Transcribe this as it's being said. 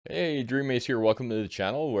Hey, Dreamace here. Welcome to the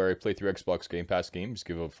channel where I play through Xbox Game Pass games,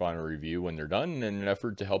 give a final review when they're done, in an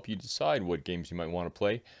effort to help you decide what games you might want to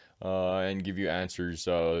play, and give you answers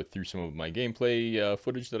through some of my gameplay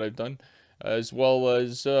footage that I've done, as well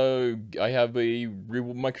as I have a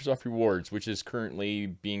Microsoft Rewards, which is currently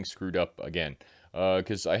being screwed up again,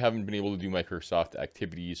 because I haven't been able to do Microsoft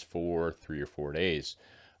activities for 3 or 4 days.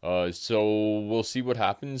 So we'll see what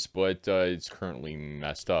happens, but it's currently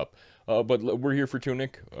messed up. But we're here for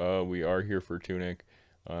Tunic. We are here for Tunic.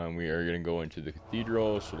 We are going to go into the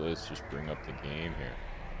Cathedral, so let's just bring up the game here.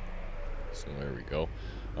 So there we go.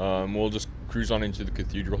 We'll just cruise on into the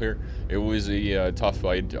Cathedral here. It was a tough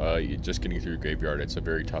fight, just getting through the graveyard. It's a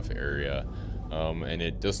very tough area, and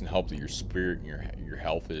it doesn't help that your spirit and your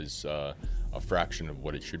health is a fraction of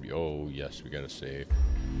what it should be. Oh, yes, we got to save.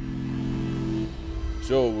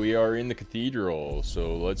 So we are in the Cathedral,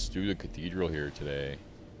 so let's do the Cathedral here today.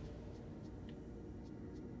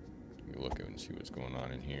 Look and see what's going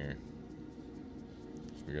on in here.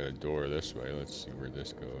 So we got a door this way. Let's see where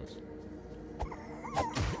this goes.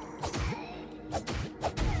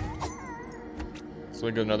 It's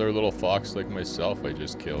like another little fox like myself I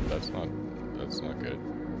just killed. That's not good.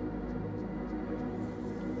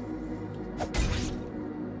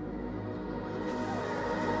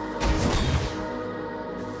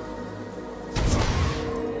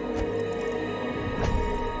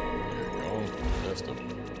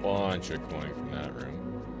 Bunch of coin from that room.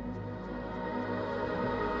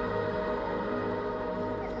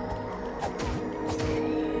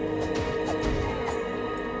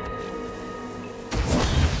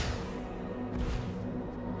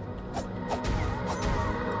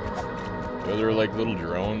 Yeah, they're like little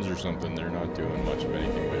drones or something. They're not doing much of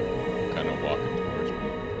anything, but kind of walking towards me.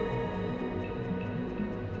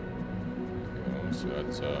 So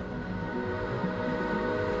that's wow.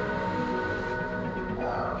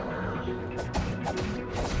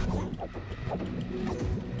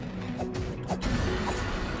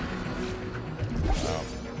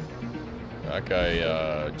 That guy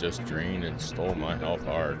just drained and stole my health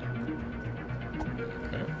hard.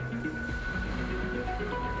 Okay.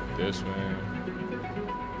 This way.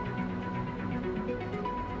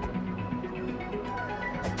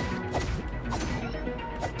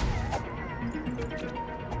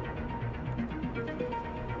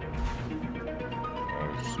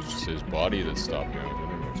 Oh, it's just his body that stopped me. I was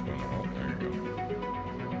wondering what's going on. Oh, there you go.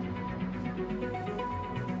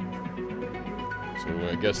 So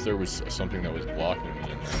I guess there was something that was blocking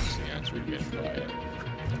me, and that's the answer to getting by it.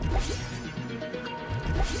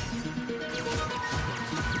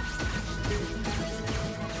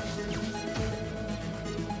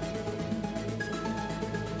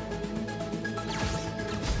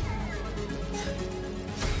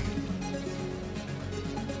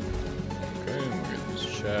 Okay, we'll get this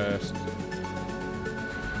chest.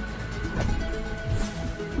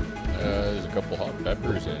 There's a couple hot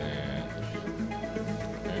peppers in it.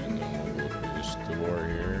 And then we'll go through this door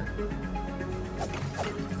here. Go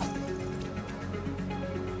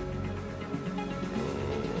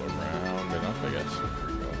around and up, I guess. There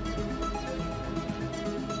we go.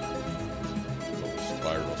 Little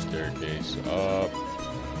spiral staircase up.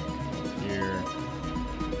 Here.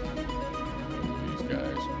 These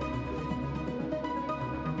guys.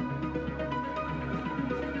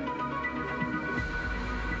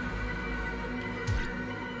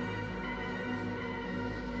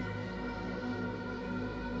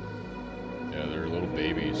 Yeah, they're little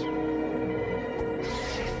babies.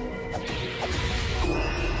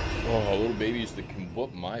 Oh, little babies that can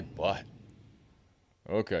whoop my butt.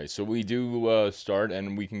 Okay, so we do start,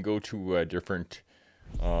 and we can go to a different,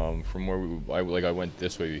 from where I went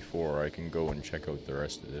this way before. I can go and check out the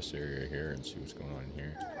rest of this area here and see what's going on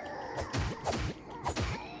here.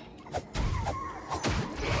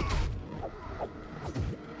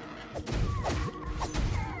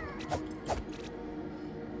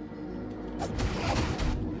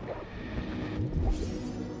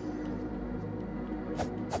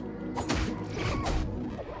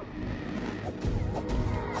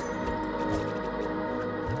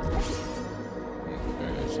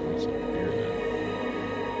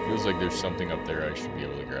 Feels like there's something up there I should be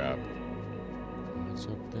able to grab. What's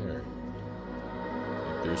up there?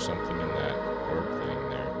 Like there's something in that orb thing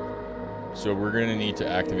there. So we're gonna need to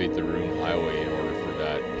activate the rune highway in order for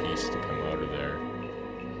that piece to come out of there.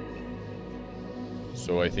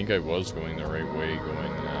 So I think I was going the right way,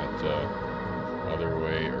 going that other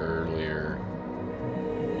way earlier.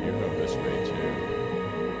 You go this way too.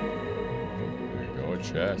 There you go, a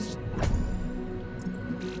chest.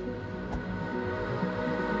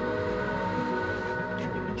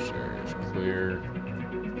 Clear.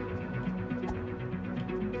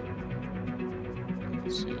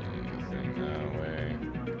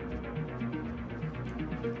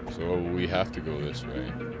 So we have to go this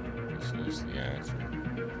way. This is the answer.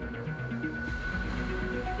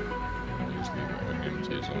 We'll just leave him to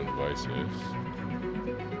his own devices.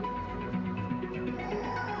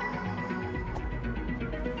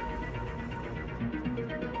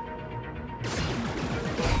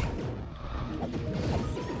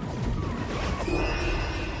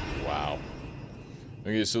 Wow.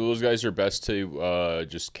 Okay, so those guys are best to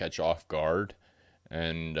just catch off guard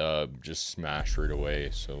and just smash right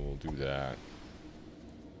away, so we'll do that.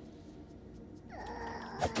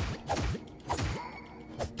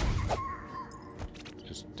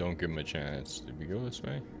 Just don't give him a chance. Did we go this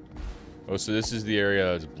way? Oh, so this is the area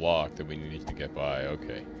that's blocked that we need to get by.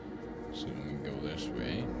 Okay. So we can go this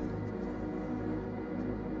way.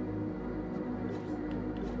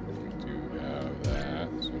 We do have that,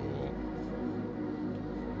 so we'll...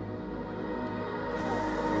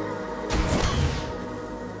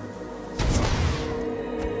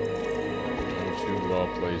 Two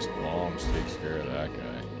well-placed bombs takes care of that guy.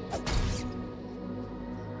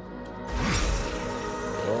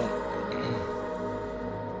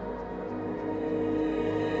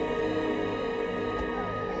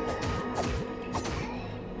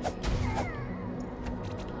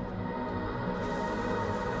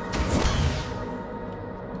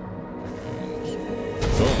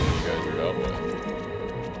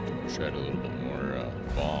 Shed a little bit more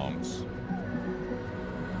bombs.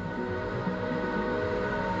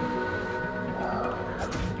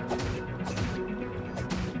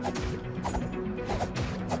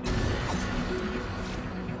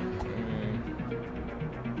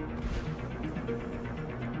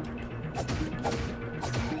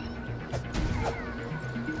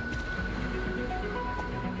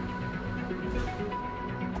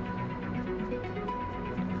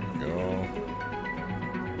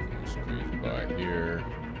 Here,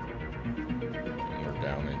 and we're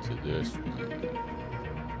down into this one.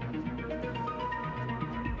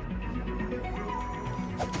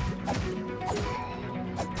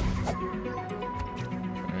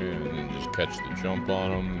 And then just catch the jump on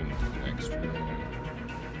them into the next room,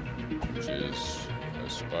 which is a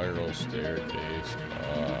spiral staircase.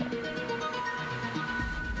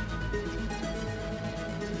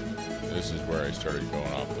 This is where I started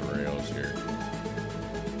going off the rails here.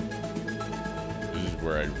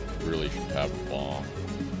 Where I really should have a bomb.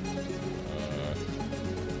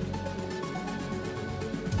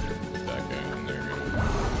 Put that guy in there,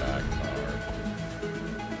 back power.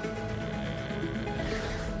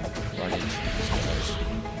 And I need these guys.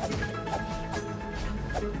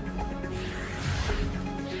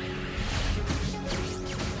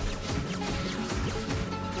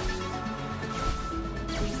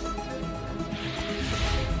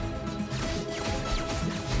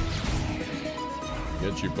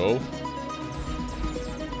 Get you both.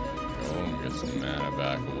 Go and get some mana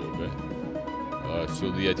back a little bit. So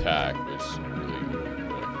the attack was really good,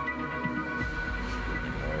 but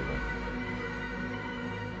horrible.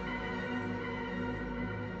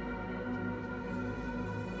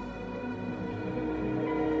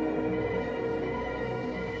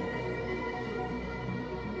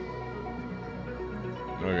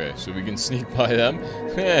 Okay, so we can sneak by them.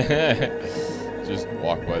 Just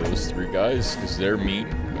walk by those three guys because they're mean.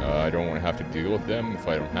 I don't want to have to deal with them if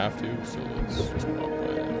I don't have to, so let's just walk by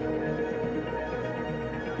them.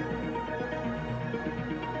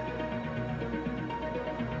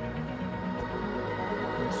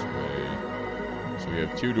 This way. So we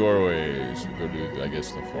have two doorways. We'll go to, I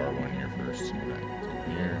guess, the far one here first. So right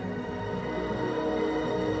here.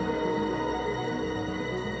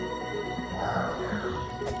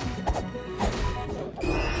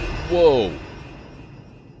 Whoa!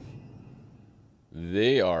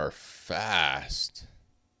 They are fast.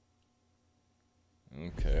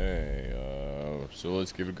 Okay, so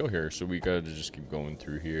let's give it a go here. So we gotta just keep going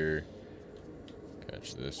through here.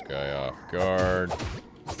 Catch this guy off guard. I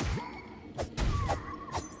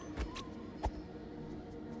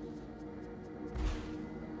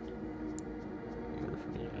wonder if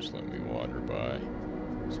it'll just let me wander by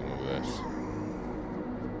some of this.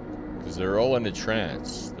 Because they're all in a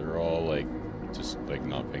trance. They're all like, just like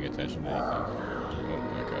not paying attention to anything. Oh,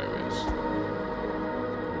 that guy is.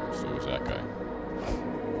 So is that guy.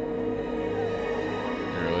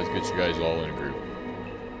 Here, let's get you guys all in a group.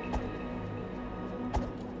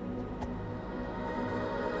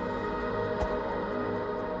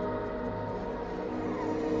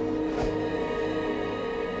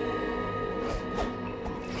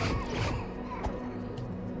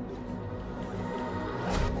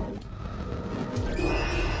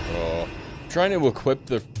 Trying to equip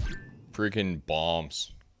the freaking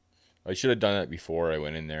bombs. I should have done that before I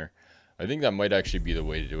went in there. I think that might actually be the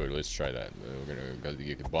way to do it. Let's try that. We're gonna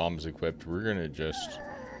get the bombs equipped. We're gonna just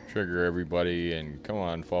trigger everybody and come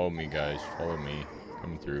on, follow me, guys. Follow me.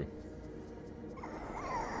 Come through.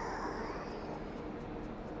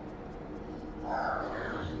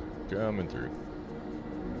 Coming through.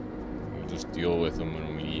 We'll just deal with them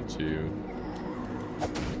when we need to.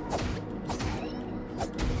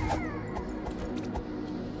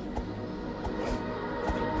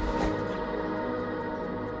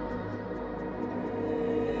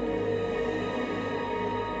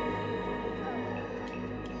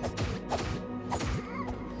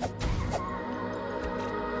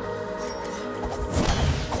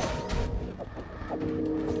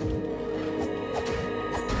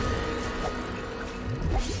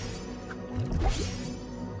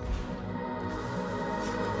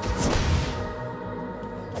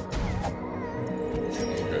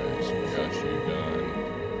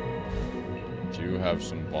 Have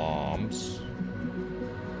some bombs,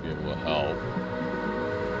 be able to help.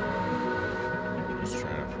 Just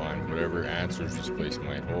trying to find whatever answers this place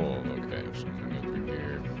might hold. Okay, something over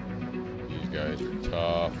here. These guys are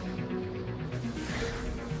tough.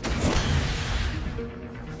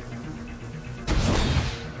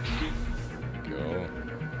 Go.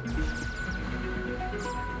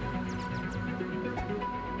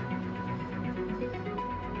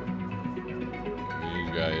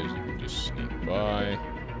 These guys, you can just sneak by.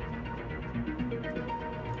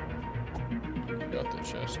 Got the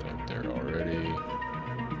chest up there already.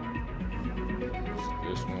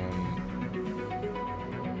 This one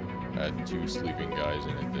had 2 sleeping guys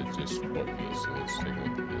in it that just whooped me, so let's take a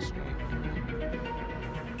look at this one.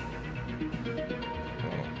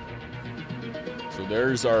 Oh. So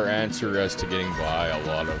there's our answer as to getting by a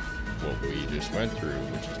lot of what we just went through,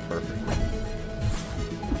 which is perfect.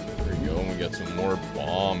 There you go, and we got some more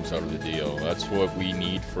bombs out of the deal. That's what we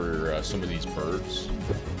need for some of these birds.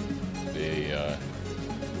 They,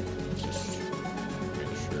 just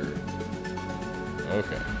make sure.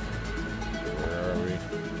 Okay. Where are we?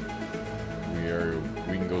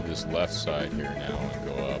 We can go this left side here now and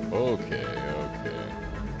go up. Okay, okay.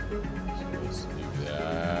 So let's leave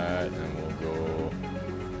that, and we'll go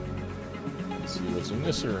and see what's in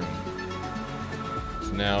this room.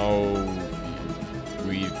 So now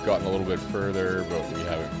we've gotten a little bit further, but we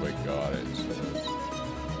haven't quite got it. So let's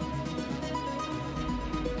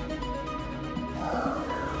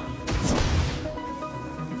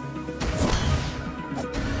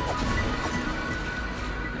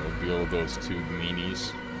deal with those 2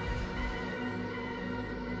 meanies.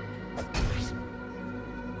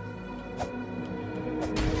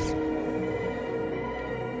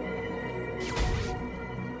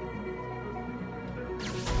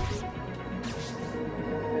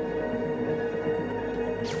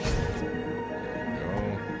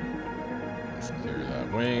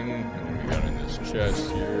 Wing, and we got in this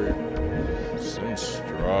chest here some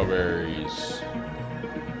strawberries.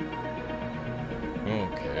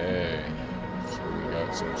 Okay, so we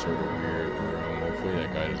got some sort of weird room. Hopefully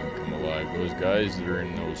that guy doesn't come alive. Those guys that are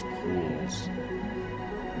in those pools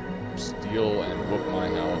steal and whoop my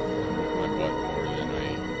health and whoop my butt more than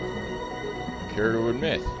I care to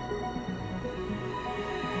admit.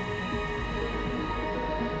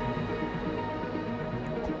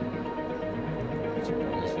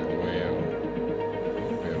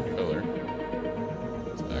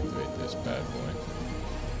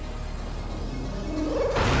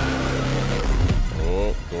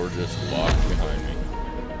 Just locked behind me.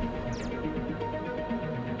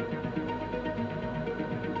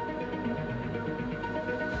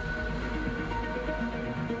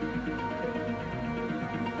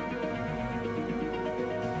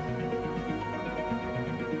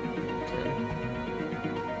 Okay.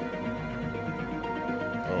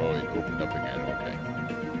 Oh, it opened up again. Okay.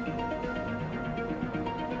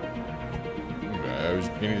 I was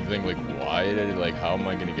beginning to think, like, why did it, like, how am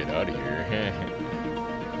I gonna get out of here?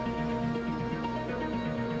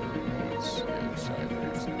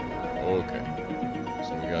 Okay,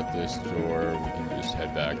 so we got this door. We can just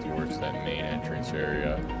head back towards that main entrance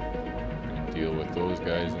area and deal with those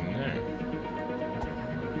guys in there.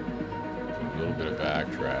 So a little bit of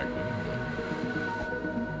backtracking.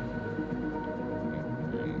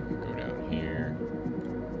 And we can go down here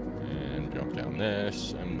and jump down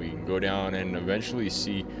this, and we can go down and eventually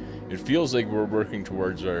see. It feels like we're working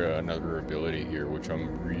towards our another ability here, which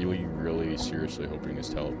I'm really seriously hoping is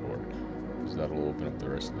teleport. That'll open up the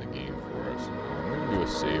rest of the game for us. I'm going to do a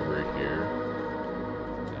save right here.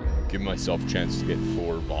 And give myself a chance to get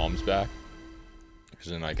 4 bombs back.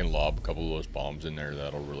 Because then I can lob a couple of those bombs in there.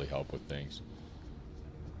 That'll really help with things.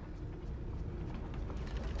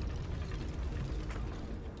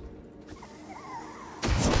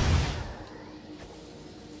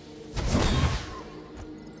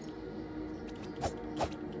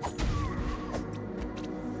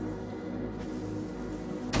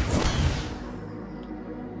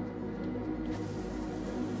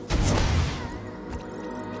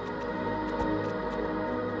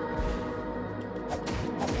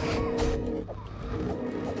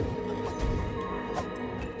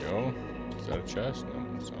 chest? No,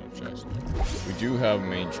 it's not a chest. We do have a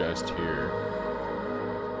main chest here.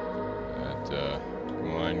 That,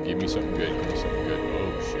 come on, give me something good. Give me something good.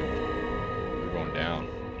 Oh, shit. We're going down.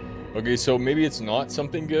 Okay, so maybe it's not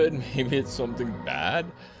something good. Maybe it's something bad.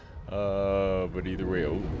 But either way,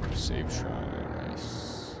 oh, save shrine.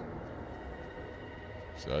 Nice.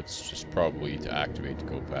 So that's just probably to activate to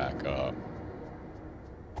go back up.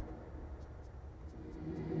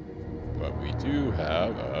 But we do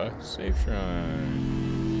have a save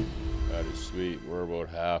shrine. That is sweet. We're about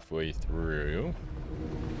halfway through.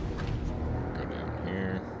 Go down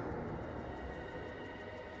here.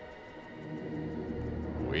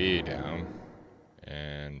 Way down.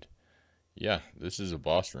 And yeah, this is a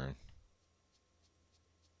boss room.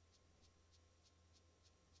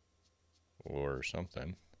 Or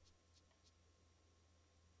something.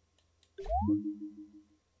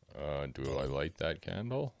 Do I light that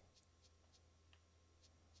candle?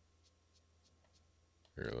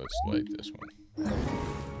 Here, let's light this one.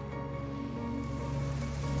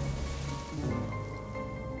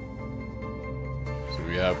 So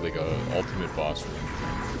we have like a ultimate boss room.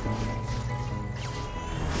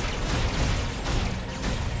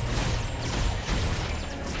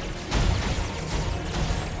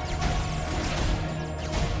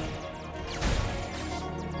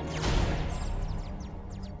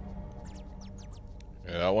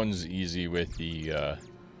 Yeah, that one's easy with the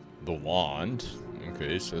wand.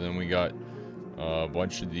 Okay, so then we got a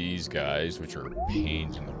bunch of these guys, which are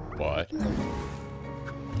pains in the butt.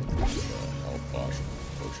 Health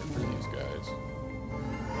potion for these guys.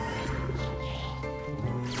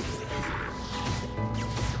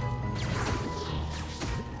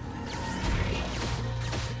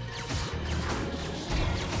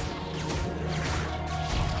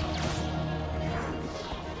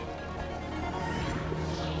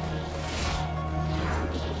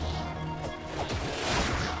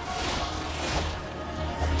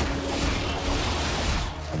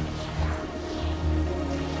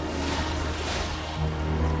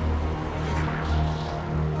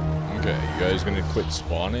 Okay, you guys gonna quit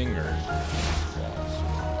spawning or?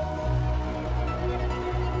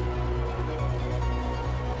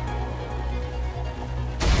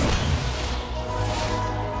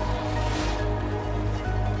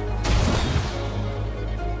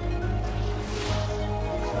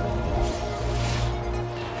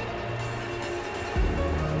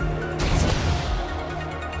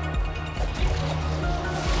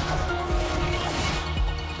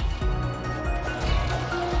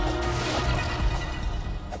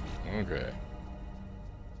 Okay,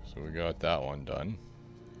 so we got that one done.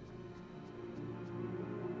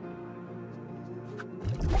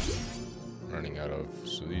 Running out of,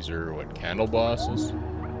 so these are what, candle bosses?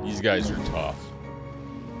 These guys are tough.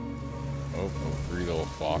 Oh, 3 little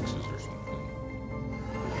foxes or something.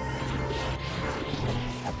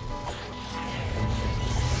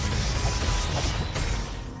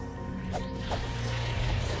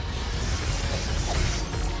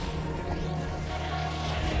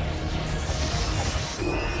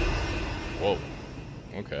 Whoa.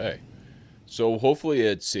 Okay. So hopefully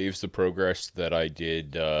it saves the progress that I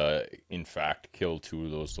did, in fact, kill 2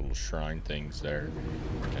 of those little shrine things there.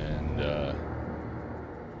 And,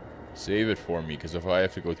 save it for me, because if I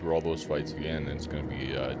have to go through all those fights again, it's going to be,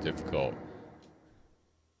 difficult.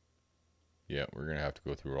 Yeah, we're going to have to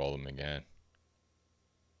go through all of them again.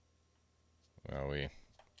 Wowee.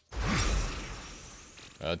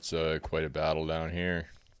 That's, quite a battle down here.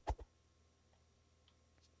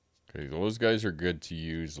 Okay, those guys are good to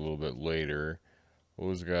use a little bit later.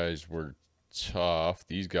 Those guys were tough.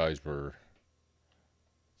 These guys were...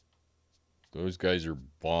 Those guys are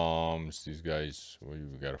bombs. These guys... We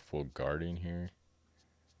got a full guardian here.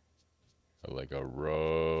 Like a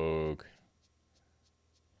rogue.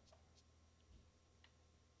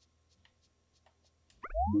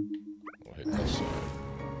 We'll hit this side.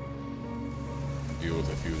 Deal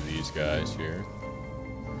with a few of these guys here.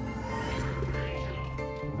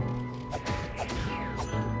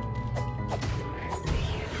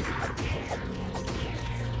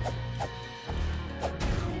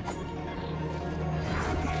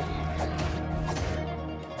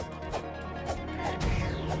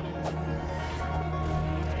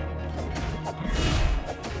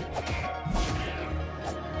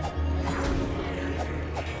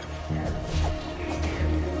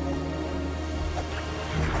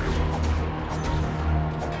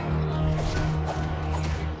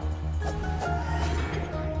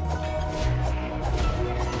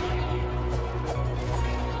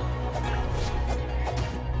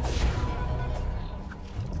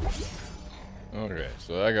 Okay,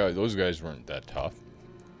 so that guy, those guys weren't that tough.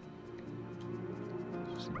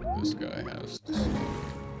 see what this guy has to say.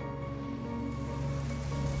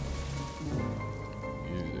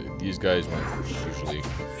 These guys usually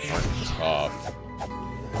aren't tough.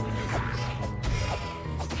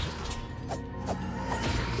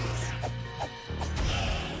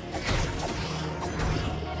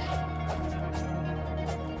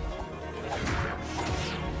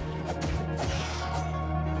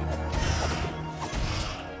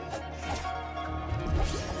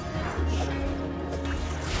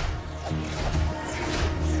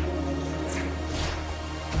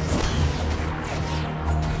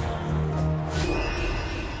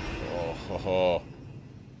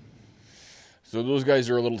 So those guys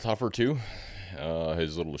are a little tougher too.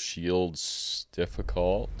 His little shield's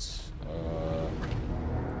difficult.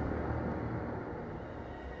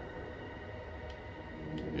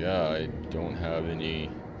 Yeah, I don't have any.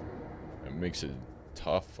 It makes it a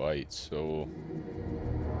tough fight, so.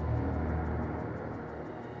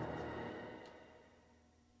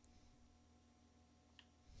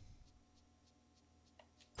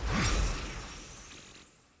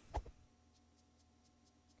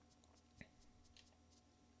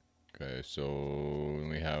 Okay, so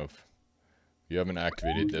we haven't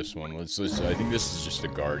activated this one. Let's I think this is just a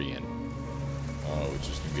Guardian, which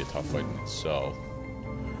is gonna be a tough fight in itself.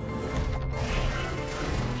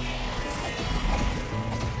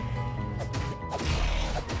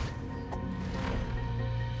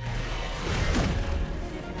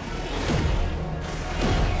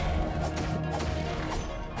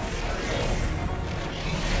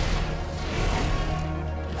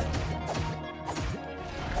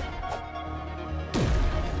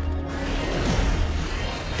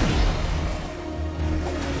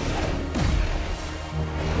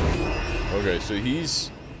 Okay, so he's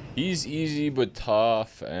easy but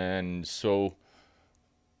tough, and so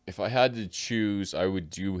if I had to choose, I would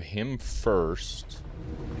do him first.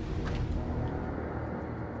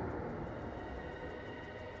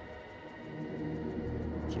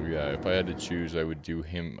 So yeah, if I had to choose, I would do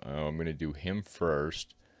him. I'm gonna do him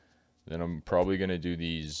first. Then I'm probably gonna do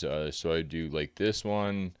these. So I do like this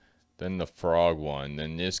one, then the frog one.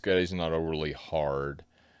 Then this guy's not overly hard,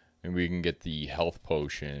 and we can get the health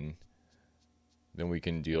potion. Then we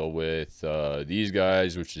can deal with these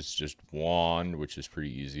guys, which is just wand, which is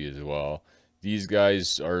pretty easy as well. These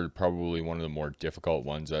guys are probably one of the more difficult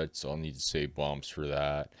ones. I'll need to save bombs for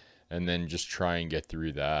that. And then just try and get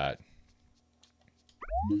through that.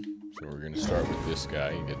 So we're going to start with this guy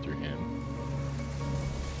and get through him.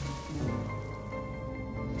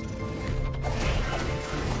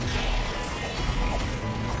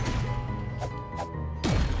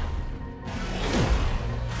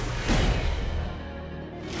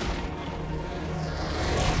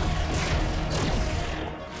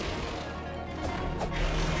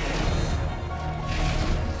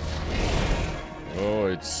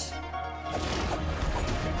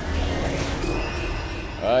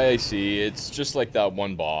 I see, it's just like that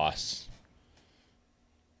one boss.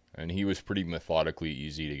 And he was pretty methodically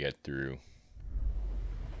easy to get through.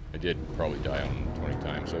 I did probably die on him 20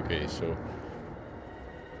 times. Okay, so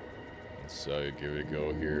let's give it a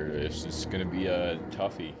go here. This is going to be a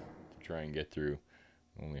toughie to try and get through.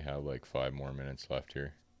 Only have like 5 more minutes left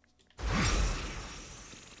here.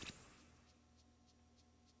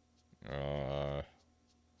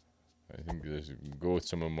 I think this go with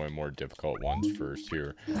some of my more difficult ones first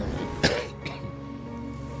here.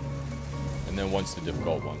 And then once the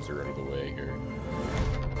difficult ones are out of the way here.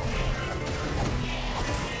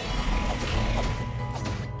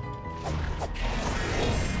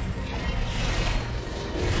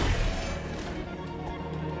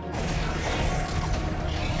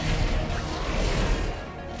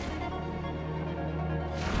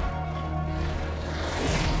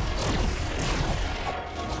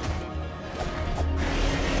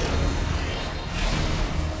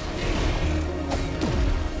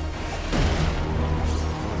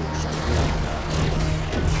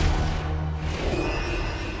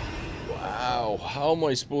 How am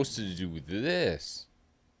I supposed to do this?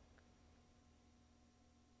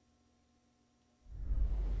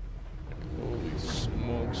 Holy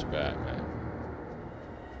smokes, Batman.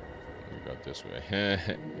 We got this way.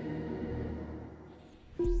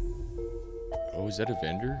 Oh, is that a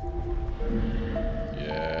vendor?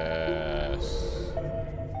 Yes.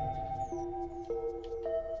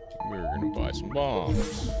 We're gonna buy some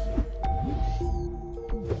bombs.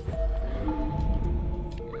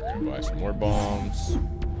 Buy some more bombs.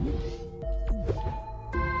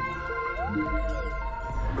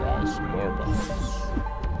 Buy some more bombs.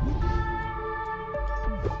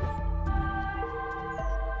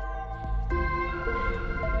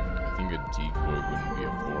 I think a decoy wouldn't be a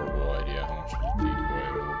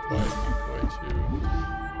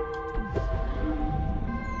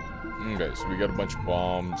Alright, so we got a bunch of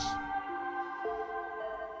bombs.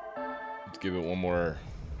 Let's give it one more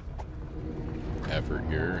effort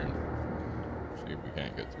here and see if we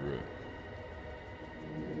can't get through it.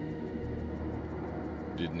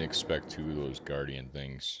 Didn't expect 2 of those guardian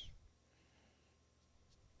things.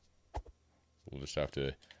 We'll just have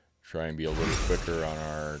to try and be a little quicker on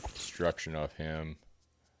our destruction of him.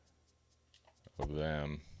 Of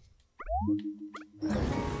them.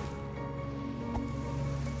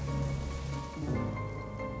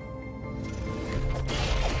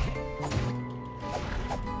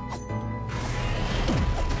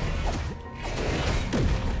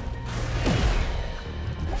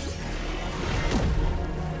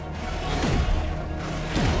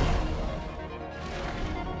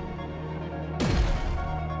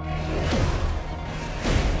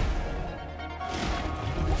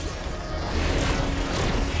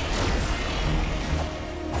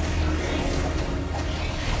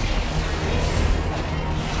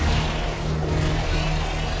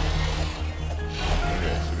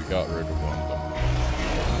 Got rid of one of them.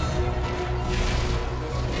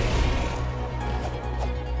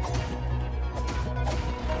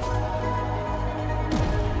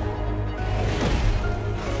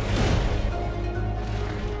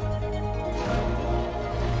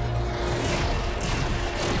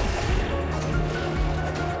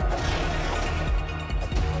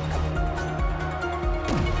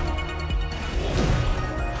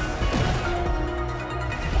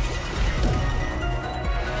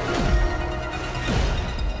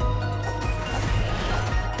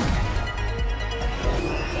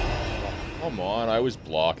 Come on, I was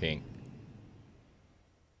blocking.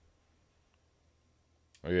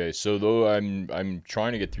 Okay, so though I'm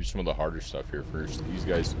trying to get through some of the harder stuff here first. These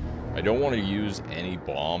guys, I don't want to use any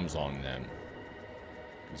bombs on them.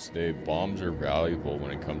 Because bombs are valuable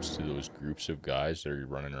when it comes to those groups of guys that are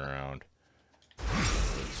running around.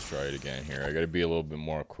 Let's try it again here. I gotta be a little bit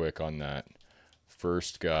more quick on that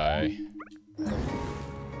first guy.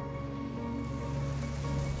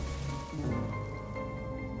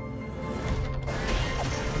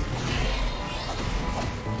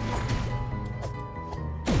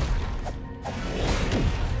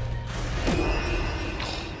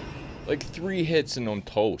 Like 3 hits and I'm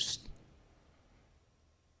toast.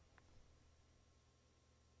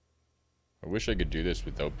 I wish I could do this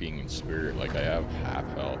without being in spirit. Like I have half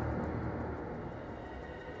health.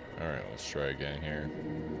 Alright, let's try again here.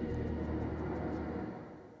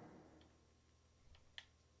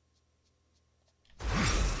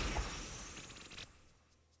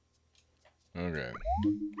 Okay.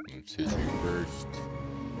 Let's hit you first.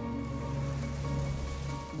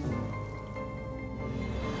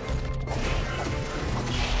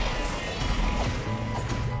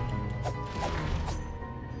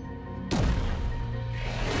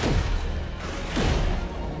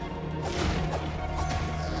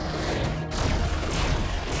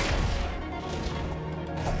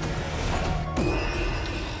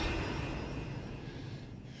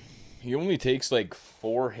 He only takes like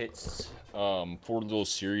 4 hits, 4 little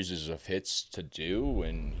series of hits to do,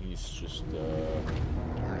 and he's just,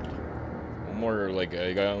 darn it. One more, like,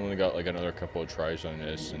 I only got like another couple of tries on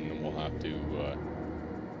this, and then we'll have to,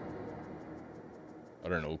 I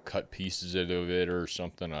don't know, cut pieces out of it or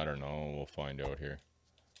something, I don't know, we'll find out here.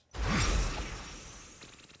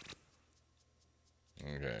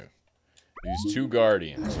 Okay. These 2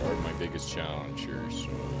 guardians are my biggest challenge here, so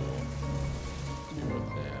deal with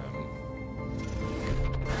them.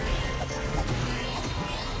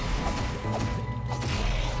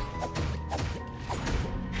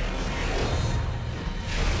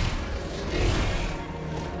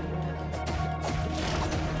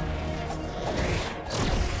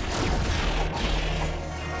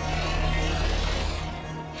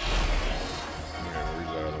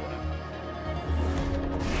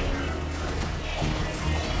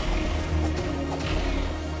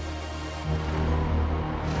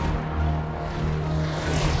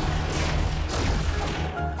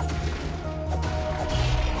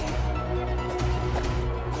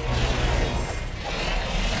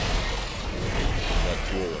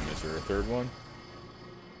 Third one?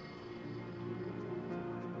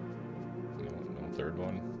 No third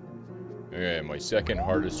one. Okay, my second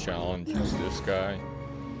hardest challenge is this guy.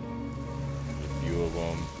 There's a few of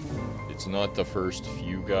them. It's not the first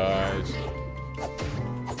few guys.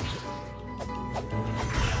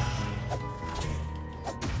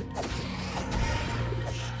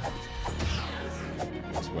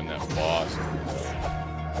 It's when that boss comes out.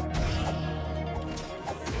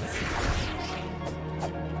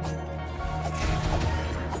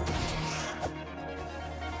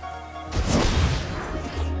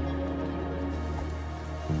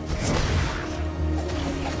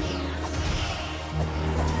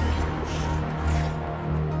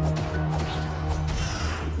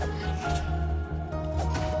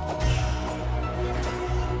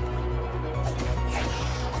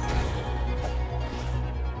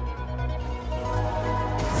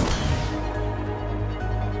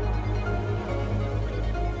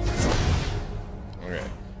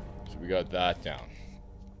 Got that down.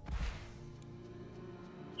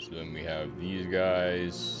 So then we have these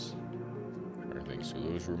guys. I think so.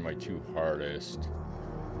 Those were my two hardest.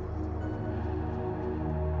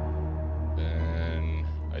 Then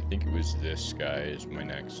I think it was this guy is my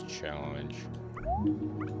next challenge.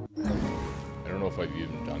 I don't know if I've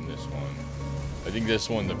even done this one. I think this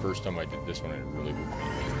one, the first time I did this one, it really hooked me.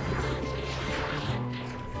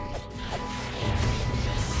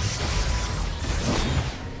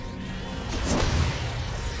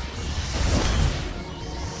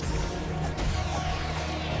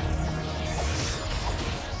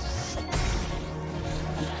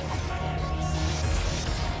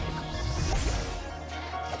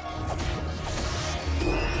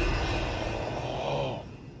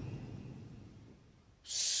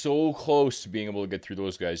 So close to being able to get through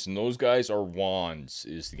those guys, and those guys are wands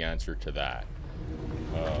is the answer to that.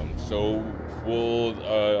 So we'll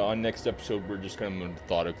on next episode we're just gonna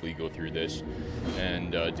methodically go through this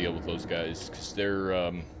and deal with those guys because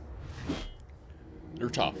they're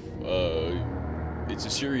tough. It's a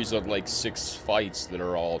series of like 6 fights that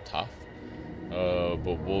are all tough.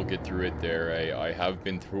 But we'll get through it there. I have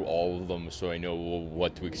been through all of them, so I know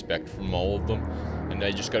what to expect from all of them. And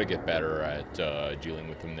I just gotta get better at dealing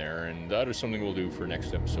with them there. And that is something we'll do for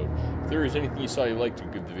next episode. If there is anything you saw you liked,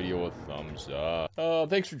 give the video a thumbs up.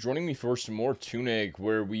 Thanks for joining me for some more Tunic,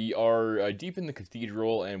 where we are deep in the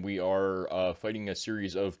cathedral, and we are fighting a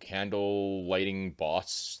series of candle lighting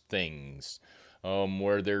boss things.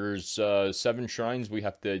 Where there's 7 shrines, we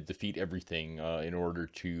have to defeat everything in order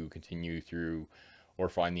to continue through or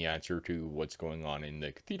find the answer to what's going on in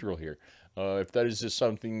the cathedral here. If that is just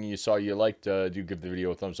something you saw you liked, do give the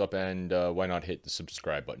video a thumbs up, and why not hit the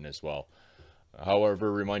subscribe button as well.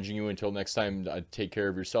 However, reminding you until next time, take care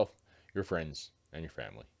of yourself, your friends, and your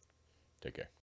family. Take care.